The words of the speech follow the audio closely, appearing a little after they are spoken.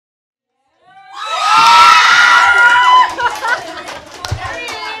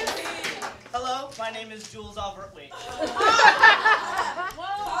name is Jules Alvarado. Wait.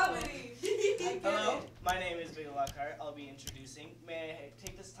 Comedy. Hello, my name is Big Lockhart. I'll be introducing. May I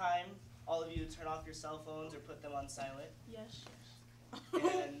take this time, all of you, turn off your cell phones or put them on silent? Yes.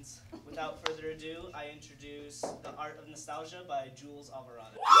 And without further ado, I introduce The Art of Nostalgia by Jules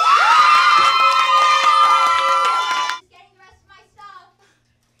Alvarado. Just getting the rest of my stuff.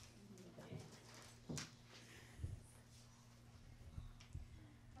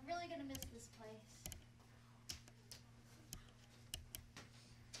 I'm really gonna miss this place.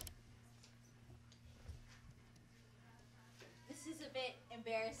 This is a bit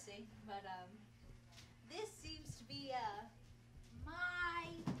embarrassing, but this seems to be my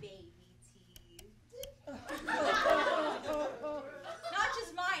baby teeth. Not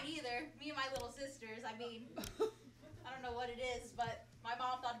just mine either. Me and my little sisters. I mean, I don't know what it is, but my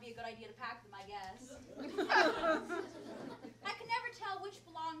mom thought it'd be a good idea to pack them, I guess. I could never tell which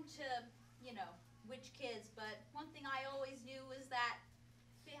belonged to, which kids, but one thing I always knew was that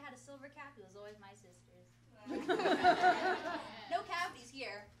if it had a silver cap, it was always my sister's. No cavities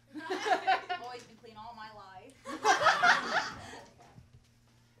here. I've always been clean all my life.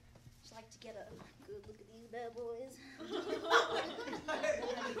 Just like to get a good look at these bad boys.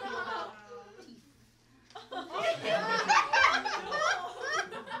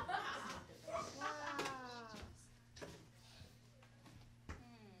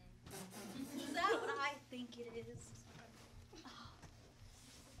 Is that what I think it is?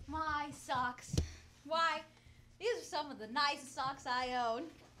 My socks. Why, these are some of the nicest socks I own.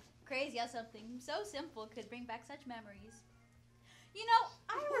 Crazy how something so simple could bring back such memories.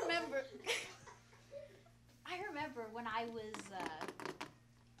 I remember when I was,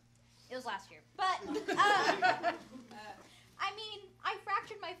 it was last year, but, I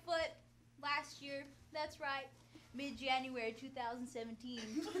fractured my foot last year, that's right, mid-January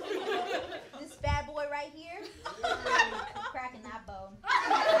 2017. This bad boy right here, cracking that bone.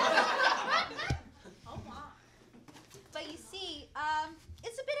 Oh my. But you see,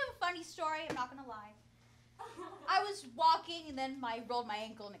 it's a bit of a funny story, I'm not gonna lie. I was walking and then I rolled my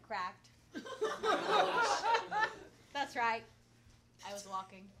ankle and it cracked. That's right. I was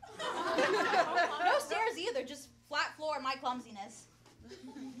walking. No stairs either, just flat floor, my clumsiness.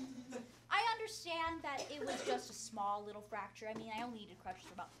 I understand that it was just a small little fracture. I only needed crutches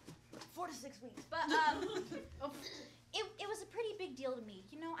for about 4 to 6 weeks. But it was a pretty big deal to me.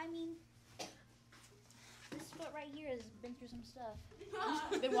 This foot right here has been through some stuff.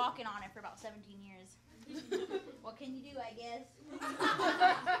 I've been walking on it for about 17 years. What can you do, I guess?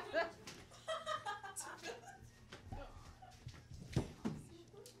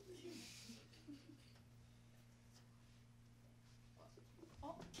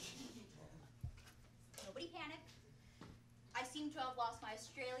 Nobody panic. I seem to have lost my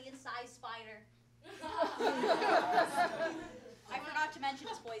Australian-sized spider. I forgot to mention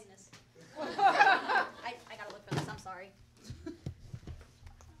it's poisonous. I gotta look for this, I'm sorry.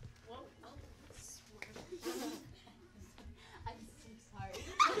 I'm so sorry.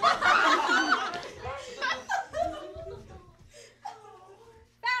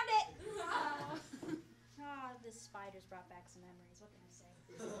 Found it! This spider's brought back some memories, what can I say?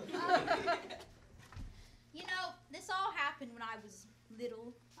 This all happened when I was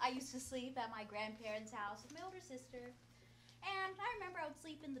little. I used to sleep at my grandparents' house with my older sister. And I remember I would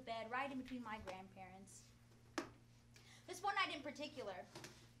sleep in the bed right in between my grandparents. This one night in particular,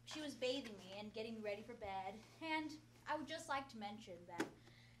 she was bathing me and getting me ready for bed. And I would just like to mention that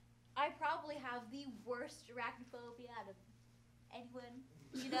I probably have the worst arachnophobia out of anyone,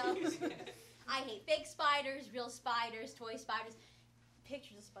 I hate fake spiders, real spiders, toy spiders,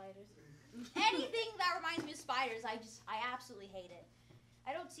 pictures of spiders. Anything that reminds me of spiders, I absolutely hate it.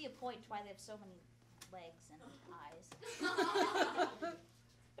 I don't see a point to why they have so many legs and eyes.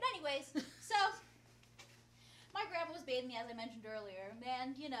 But anyways, so my grandma was bathing me, as I mentioned earlier,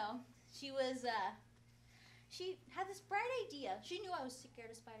 and she had this bright idea. She knew I was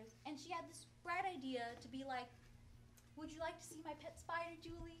scared of spiders, and she had this bright idea to be like, "Would you like to see my pet spider,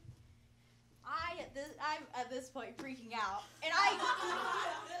 Julie?" I'm at this point freaking out, and I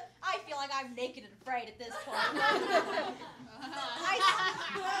feel like I'm naked and afraid at this point.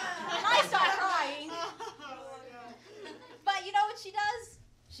 I start crying. But you know what she does?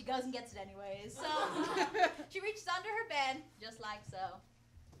 She goes and gets it anyways. So she reaches under her bed, just like so.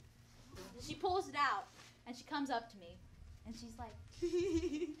 She pulls it out, and she comes up to me, and she's like,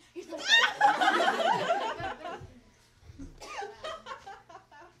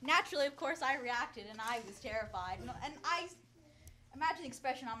 Naturally, of course, I reacted, and I was terrified. And I imagine the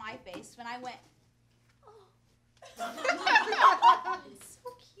expression on my face when I went, oh. It's so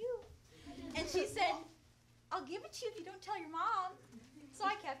cute. And she said, I'll give it to you if you don't tell your mom. So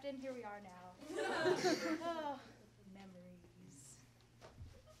I kept it, and here we are now. Oh, memories.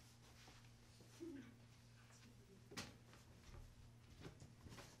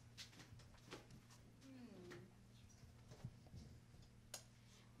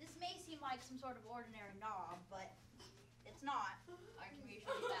 This may seem like some sort of ordinary knob, but it's not. I can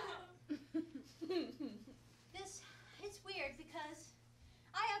reassure you that. It's weird because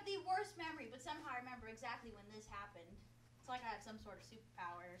I have the worst memory, but somehow I remember exactly when this happened. It's like I have some sort of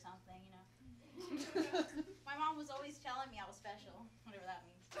superpower or something, you know. My mom was always telling me I was special, whatever that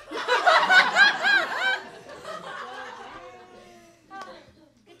means.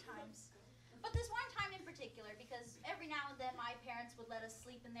 Good times. But this one time in particular, because every now and then my parents would let us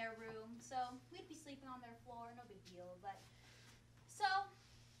sleep in their room, so we'd be sleeping on their floor, no big deal. But so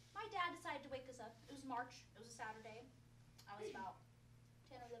my dad decided to wake us up. It was March. It was a Saturday. I was about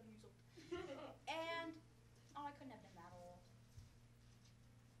 10 or 11 years old. And, oh, I couldn't have been that old.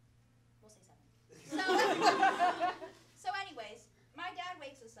 We'll say 7. So anyways, my dad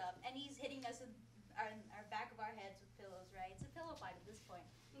wakes us up, and he's hitting us in our back of our heads with pillows, right? It's a pillow fight at this point.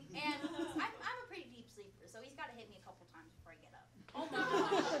 And I'm a pretty deep sleeper, so he's got to hit me a couple times before I get up. Oh my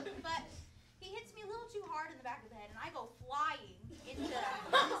God. But he hits me a little too hard in the back of the head, and I go flying into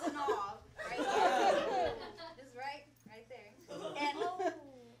this knob right here. This is right there. And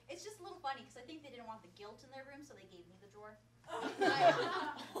it's just a little funny because I think they didn't want the guilt in their room, so they gave me the drawer.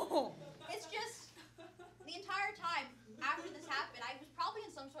 It's just the entire time after this happened, I was probably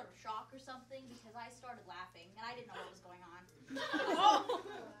in some sort of shock or something because I started laughing and I didn't know what was going on.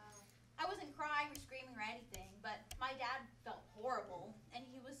 I wasn't crying or screaming or anything, but my dad felt horrible and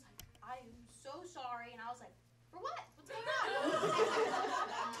he was like, I am so sorry, and I was like, for what? What's going on?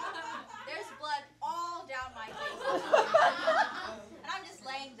 There's blood all down my face. And I'm just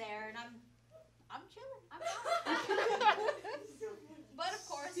laying there, and I'm chilling. I'm fine. But of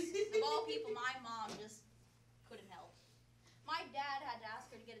course, of all people, my mom just couldn't help. My dad had to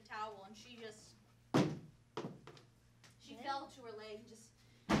ask her to get a towel, and she fell to her leg and just,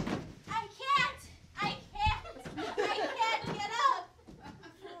 I can't get up.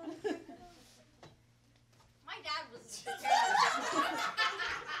 My dad was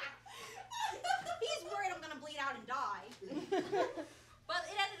he's worried I'm going to bleed out and die. But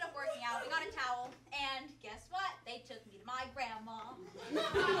it ended up working out. We got a towel, and guess what? They took me to my grandma. No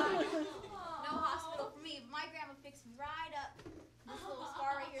hospital for me, but my grandma fixed me right up. This little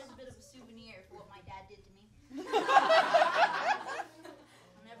scar right here is a bit of a souvenir for what my dad did to me.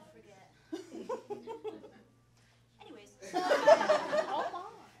 I'll never forget. Anyways, it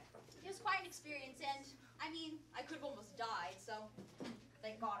was quite an experience, and I mean, I could have almost died, so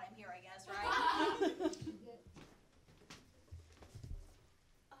thank God I'm here, I guess, right?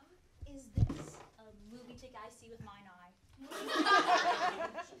 Is this a movie ticket I see with mine eye?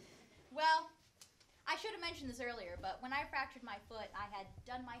 Well, I should have mentioned this earlier, but when I fractured my foot, I had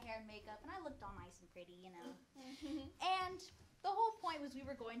done my hair and makeup, and I looked all nice and pretty, you know. And the whole point was we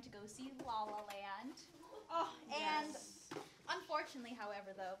were going to go see La La Land. Oh, and unfortunately,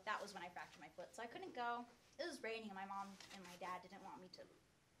 however, though, that was when I fractured my foot, so I couldn't go. It was raining, and my mom and my dad didn't want me to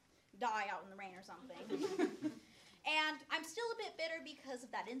die out in the rain or something. And I'm still a bit bitter because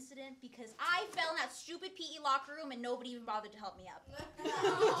of that incident, because I fell in that stupid PE locker room and nobody even bothered to help me up.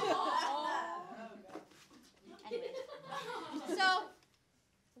 Anyway, so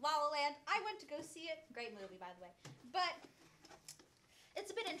La La Land, I went to go see it. Great movie, by the way. But it's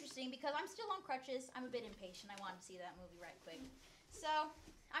a bit interesting because I'm still on crutches. I'm a bit impatient. I wanted to see that movie right quick. So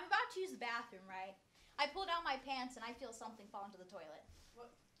I'm about to use the bathroom, right? I pull down my pants and I feel something fall into the toilet. What?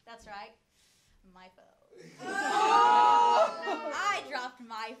 That's right. My phone. I dropped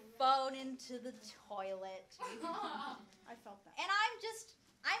my phone into the toilet. I felt that. And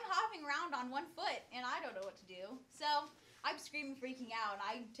I'm hopping around on one foot, and I don't know what to do. So I'm screaming, freaking out, and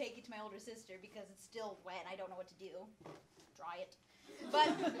I take it to my older sister because it's still wet, and I don't know what to do. Dry it. But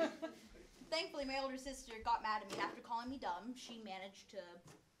thankfully, my older sister got mad at me. After calling me dumb, she managed to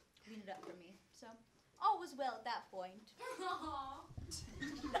clean it up for me. So all was well at that point.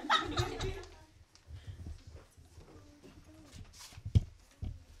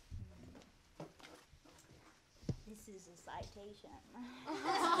 This is a citation.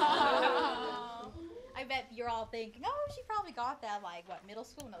 I bet you're all thinking, oh, she probably got that, like, what, middle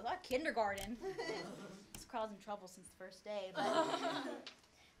school? No, that kindergarten. It's causing trouble since the first day, but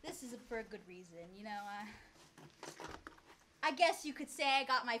this is for a good reason, you know. I guess you could say I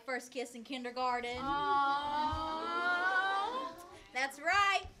got my first kiss in kindergarten. Aww. That's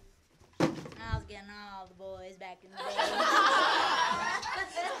right. I was getting all the boys back in the day.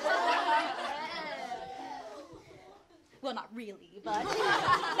 Well, not really, but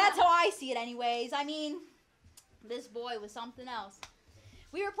that's how I see it anyways. I mean, this boy was something else.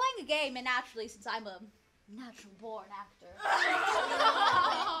 We were playing a game, and naturally, since I'm a natural-born actor,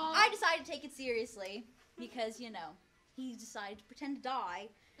 I decided to take it seriously because, you know, he decided to pretend to die.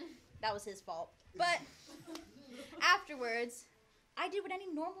 That was his fault. But afterwards, I did what any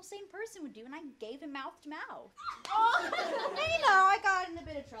normal, sane person would do, and I gave him mouth to mouth. And, you know, I got in a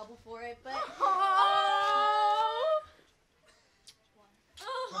bit of trouble for it, but...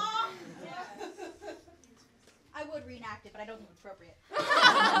 I would reenact it, but I don't think it's appropriate. And,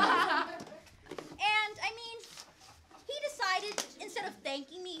 I mean, he decided, instead of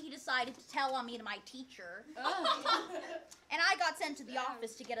thanking me, he decided to tell on me to my teacher. And I got sent to the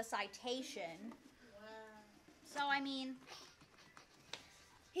office to get a citation. So, I mean,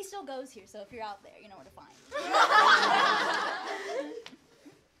 he still goes here, so if you're out there, you know where to find him.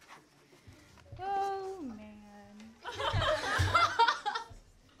 Oh, man.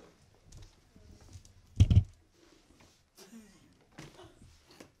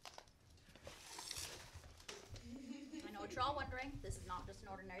 I know what you're all wondering. This is not just an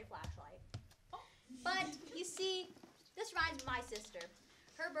ordinary flashlight. But, you see, this reminds me of my sister.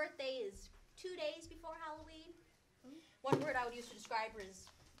 Her birthday is 2 days before Halloween. One word I would use to describe her is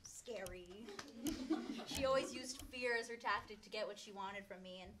scary. She always used fear as her tactic to get what she wanted from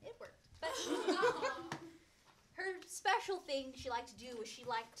me, and it worked. But her special thing she liked to do was she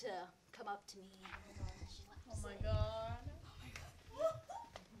liked to come up to me. Oh my god.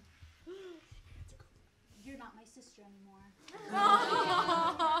 You're not my sister anymore.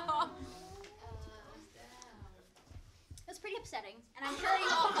 It was pretty upsetting, and I'm sure you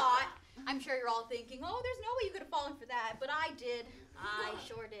all thought, I'm sure you're all thinking, oh, there's no way you could have fallen for that, but I did. I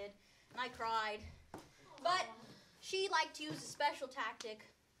sure did, and I cried. But she liked to use a special tactic.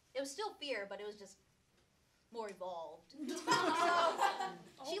 It was still fear, but it was just more evolved.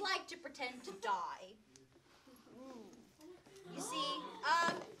 So she liked to pretend to die. You see,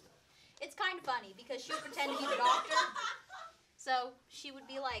 it's kind of funny because she would pretend to be the doctor. So she would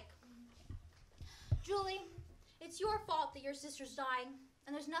be like, Julie, it's your fault that your sister's dying,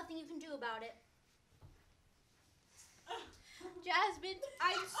 and there's nothing you can do about it. Jasmine,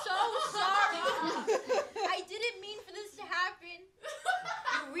 I'm so sorry. I didn't mean for this to happen.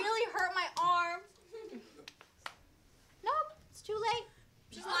 You really hurt my arm. Nope, it's too late.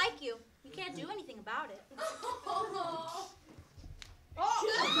 She's like you. You can't do anything about it.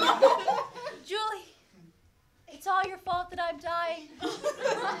 Julie, it's all your fault that I'm dying.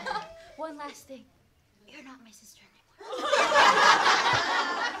 One last thing. You're not my sister anymore.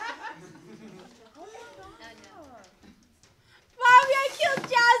 Mommy, I killed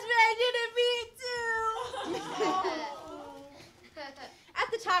Jasmine. I didn't mean to. At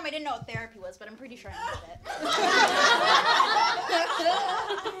the time, I didn't know what therapy was, but I'm pretty sure I needed it.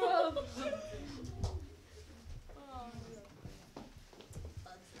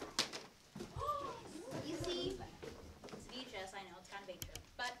 You see, it's VHS, I know, it's kind of ancient,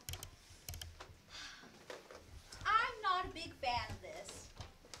 but I'm not a big fan of this.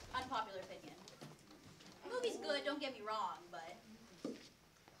 Unpopular opinion. The movie's good, don't get me wrong, but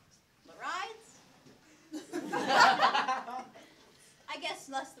rides? I guess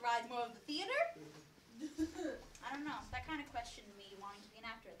less the ride's more of the theater? I don't know. That kind of questioned me wanting to be an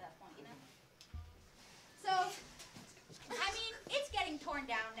actor at that point, you know? So, I mean, it's getting torn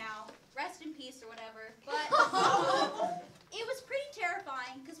down now. Rest in peace or whatever. But it was pretty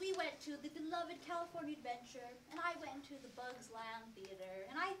terrifying because we went to the beloved California Adventure and I went to the Bugs Land Theater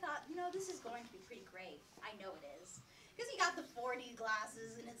and I thought, you know, this is going to be pretty great. I know it is. Because you got the 4D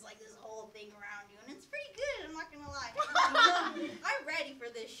glasses and it's like this whole thing around you and it's pretty good, I'm not going to lie. I'm ready for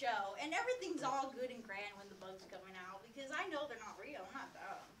this show and everything's all good and grand when the bugs coming out because I know they're not real, I'm not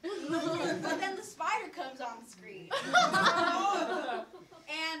dumb. But then the spider comes on the screen.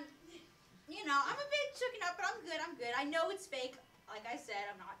 And, you know, I'm a bit shooken up, but I'm good. I know it's fake. Like I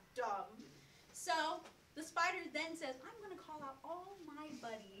said, I'm not dumb. So the spider then says, I'm going to call out all my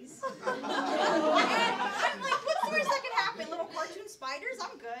buddies. And I'm like, what's the worst that could happen? Little cartoon spiders?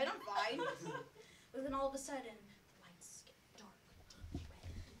 I'm good. I'm fine. But then all of a sudden, the lights get dark,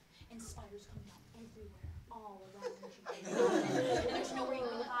 red, and spiders come down everywhere, all around you. And there's nowhere you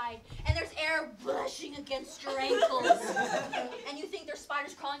can hide. And there's air brushing against your ankles. And you think there's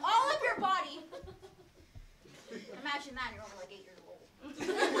spiders crawling all up your body. Imagine that, you're only like 8 years old.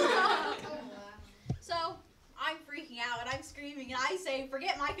 So, I'm freaking out, and I'm screaming, and I say,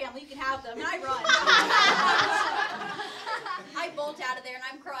 forget my family, you can have them, and I run. I bolt out of there, and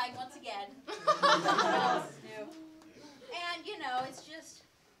I'm crying once again. And, you know, it's just,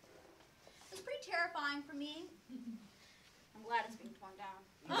 terrifying for me. I'm glad it's being torn down.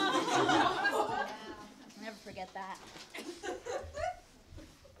 I'll never forget that.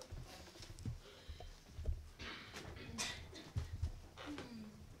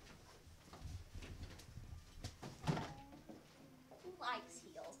 Who likes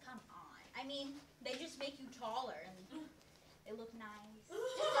heels? Come on. I mean, they just make you taller and they look nice.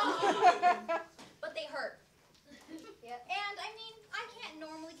 But they hurt. Yeah. And I mean, I can't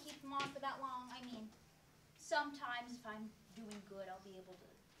normally keep them on for that long. I mean, sometimes if I'm doing good, I'll be able to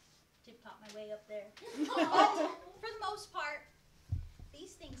tip-top my way up there. But for the most part,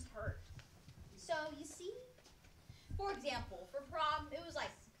 these things hurt. So, you see, for example, for prom, it was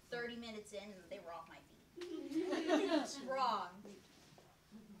like 30 minutes in and they were off my feet. Wrong.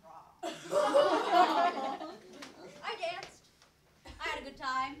 I danced. I had a good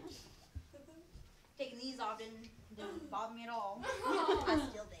time. Taking these off didn't bother me at all. I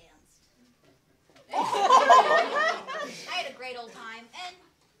still danced. I had a great old time, and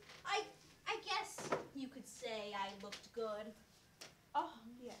I guess you could say I looked good. Oh,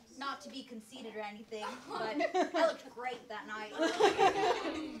 yes. Not to be conceited or anything, but I looked great that night. And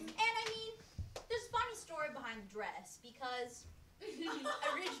I mean, there's a funny story behind the dress, because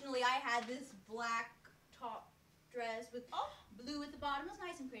originally I had this black top dress with blue at the bottom. It was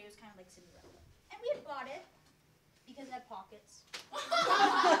nice and pretty. It was kind of like Cinderella. And we had bought it because it had pockets.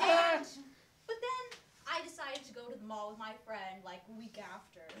 But then I decided to go to the mall with my friend like a week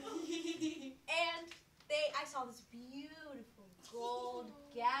after. And I saw this beautiful gold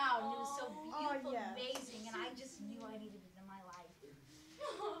gown. It was so beautiful and amazing, and I just knew I needed it in my life.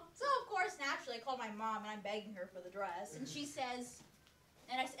 So of course, naturally, I called my mom and I'm begging her for the dress, and she says,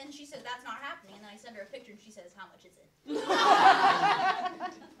 she said that's not happening. And then I send her a picture, and she says, "How much is it?"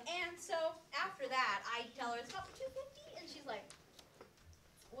 And so after that, I tell her it's about $250, and she's like,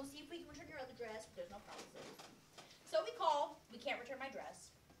 "We'll see if we can return your other dress, but there's no promises." So we call, we can't return my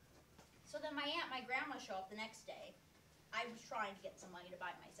dress. So then my aunt, my grandma show up the next day. I was trying to get some money to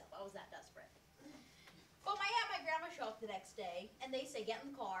buy it myself. I was that desperate. But my aunt, my grandma show up the next day, and they say, "Get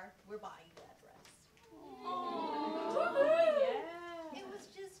in the car, we're buying you that dress." Yeah. It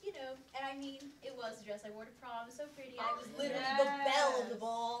was just, you know, and I mean, it was a dress I wore to prom. It was so pretty. I was literally the belle of the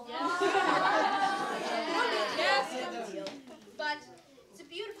ball. Yes. No big deal. But it's a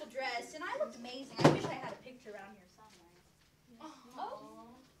beautiful dress, and I looked amazing. I wish I had a picture around here somewhere.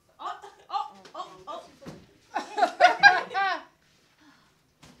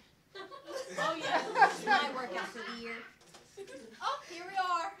 Oh, yeah. This is my workout for the year. Oh, here we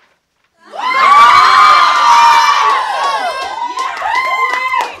are.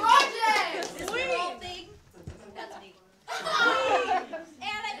 This little thing, that's me.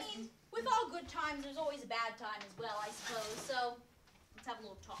 And I mean, with all good times, there's always a bad time as well, I suppose. So let's have a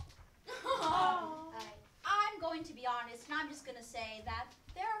little talk. I'm going to be honest, and I'm just going to say that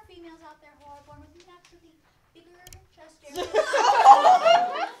there are females out there who are born with naturally bigger chest areas.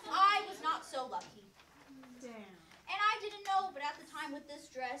 I was not so lucky. Damn. And I didn't know, but at the time with this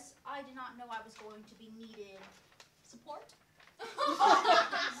dress, I did not know I was going to be needed support.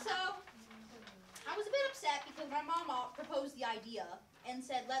 So I was a bit upset because my mama proposed the idea and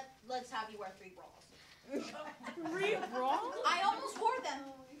said, let's have you wear 3 bras. 3 bras? I almost wore them,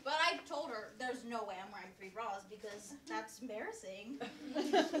 but I told her there's no way I'm wearing 3 bras because that's embarrassing.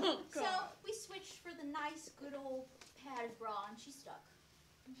 So we switched for the nice, good old padded bra, and she stuck.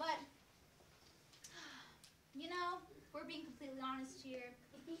 But, you know, if we're being completely honest here,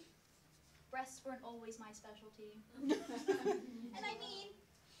 breasts weren't always my specialty. And I mean,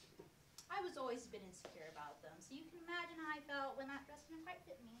 I was always a bit insecure about them, so you can imagine how I felt when that dress didn't quite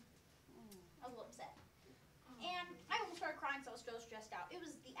fit me. I was a little upset. And I almost started crying because I was so stressed out. It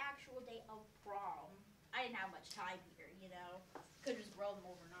was the actual day of prom. I didn't have much time here, you know. Could have just rolled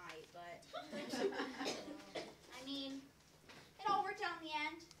them overnight, but I mean, it all worked out in the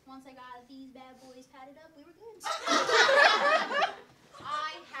end. Once I got these bad boys padded up, we were good.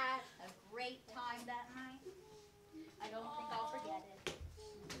 I had a great time that night. I don't think I'll forget it.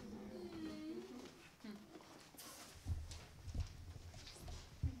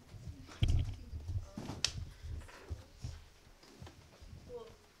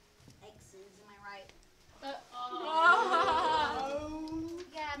 Exes, am I right?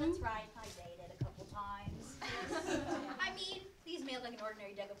 Yeah, that's right. I dated a couple times. I mean, these made like an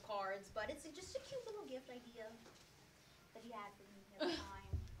ordinary deck of cards, but it's just a cute little gift idea that he had for me at the time.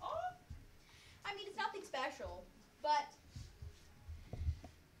 I mean, it's nothing special, but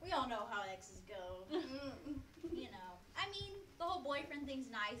we all know how exes go. You know, I mean, the whole boyfriend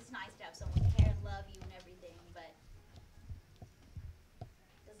thing's nice. It's nice to have someone care and love you and everything, but it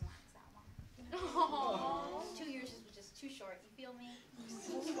doesn't last that long. Aww. 2 years was just too short, you feel me?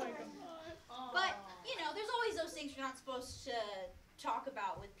 Oh my God. But, you know, there's always those things you're not supposed to talk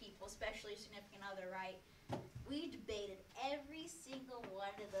about with people, especially a significant other, right? We debated every single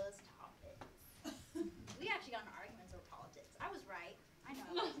one of those topics. We actually got into arguments over politics. I was right. I know.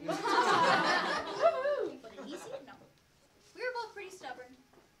 But an easy? No. We were both pretty stubborn.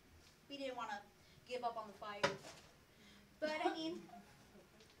 We didn't want to give up on the fight. But, I mean,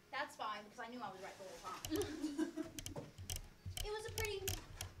 that's fine, because I knew I was right the whole time. It was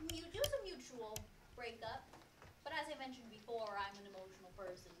a mutual breakup. But as I mentioned before, I'm an emotional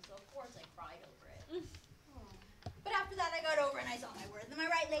person, so of course I cried over it. But after that, I got over it and I saw my worth. Am I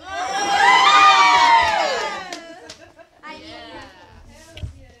right, ladies? I mean,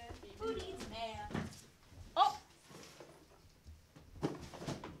 who needs man? Oh!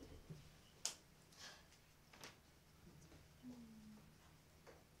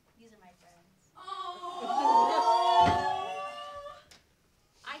 These are my friends.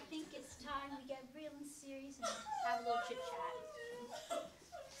 I think it's time we get real and serious and have a little chit-chat.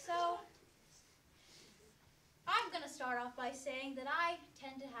 So, I'm going to start off by saying that I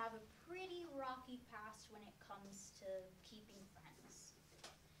tend to have a pretty rocky past when it comes to keeping friends.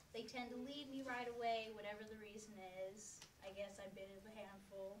 They tend to leave me right away, whatever the reason is. I guess I'm a bit of a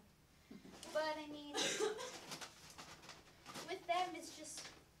handful. But, I mean, with them, it's just,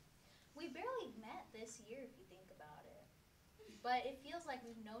 we barely met this year, if you think about it. But it feels like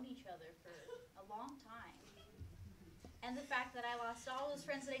we've known each other for a long time. And the fact that I lost all those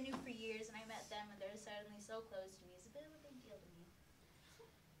friends that I knew for years and I met them and they're suddenly so close to me is a bit of a big deal to me.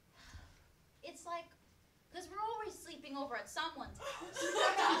 It's like, because we're always sleeping over at someone's house.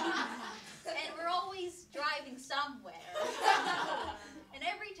 And we're always driving somewhere. And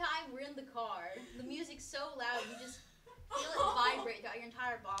every time we're in the car, the music's so loud you just feel it vibrate throughout your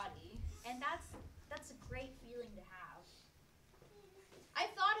entire body. And that's a great feeling to have. I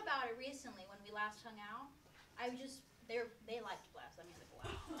thought about it recently when we last hung out. I was just, they liked blast, I mean like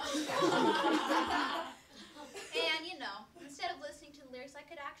wow. And you know, instead of listening to the lyrics, I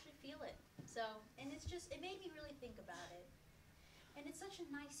could actually feel it. So, and it's just, it made me really think about it. And it's such a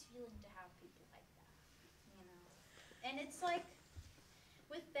nice feeling to have people like that, you know. And it's like,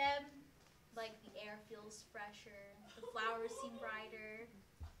 with them, like the air feels fresher, the flowers seem brighter,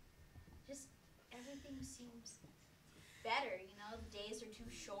 just everything seems better, you know, the days are too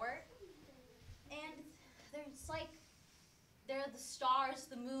short. And there's like, they're the stars,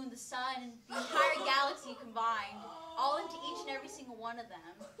 the moon, the sun, and the entire galaxy combined, all into each and every single one of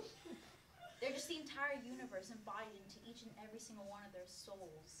them. They're just the entire universe embodied into each and every single one of their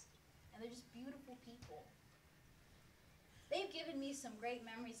souls. And they're just beautiful people. They've given me some great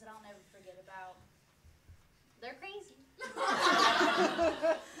memories that I'll never forget about. They're crazy.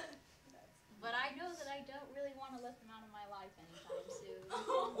 But I know that I don't really want to let them out of my life anytime soon.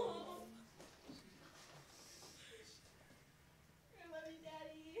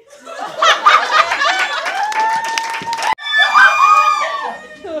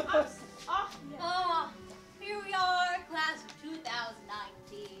 Here we are, class of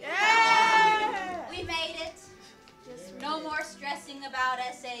 2019. Yeah! We made it. No more stressing about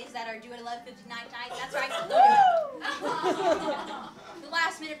essays that are due at 11:59 tonight. That's right, go do it. The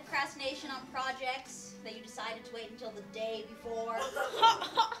last minute procrastination on projects that you decided to wait until the day before.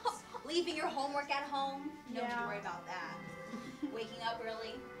 Leaving your homework at home. No need to worry about that. Waking up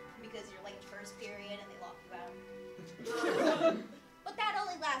early because you're late to first period and they lock you out. But that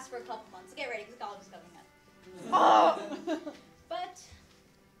only lasts for a couple months. Get ready because college is coming up. But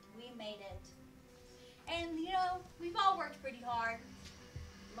we made it. And, you know, we've all worked pretty hard.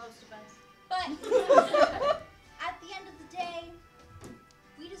 Most of us. But at the end of the day,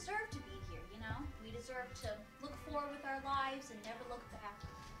 we deserve to be here, you know? We deserve to look forward with our lives and never look back.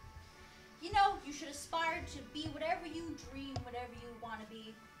 You know, you should aspire to be whatever you dream, whatever you want to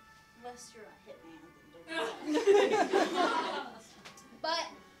be. Unless you're a hitman. But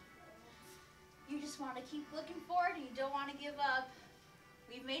you just want to keep looking forward and you don't want to give up.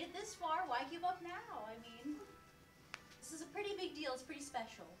 We've made it this far, why give up now? I mean, this is a pretty big deal, it's pretty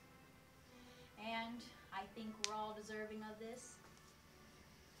special. And I think we're all deserving of this.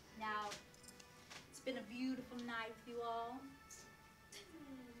 Now, it's been a beautiful night with you all.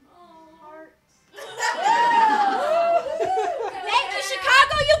 Hearts. Thank you,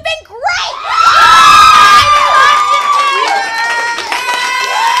 Chicago, you've been great!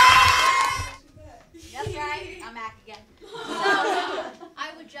 That's right, I'm back again. So,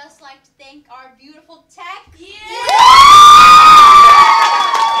 I would just like to thank our beautiful tech. And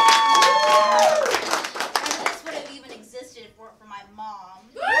this would have even existed if it weren't for my mom.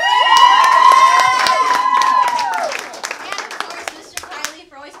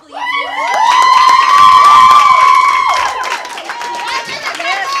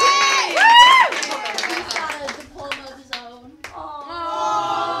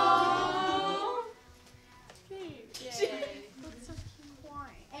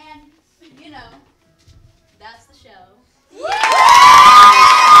 know.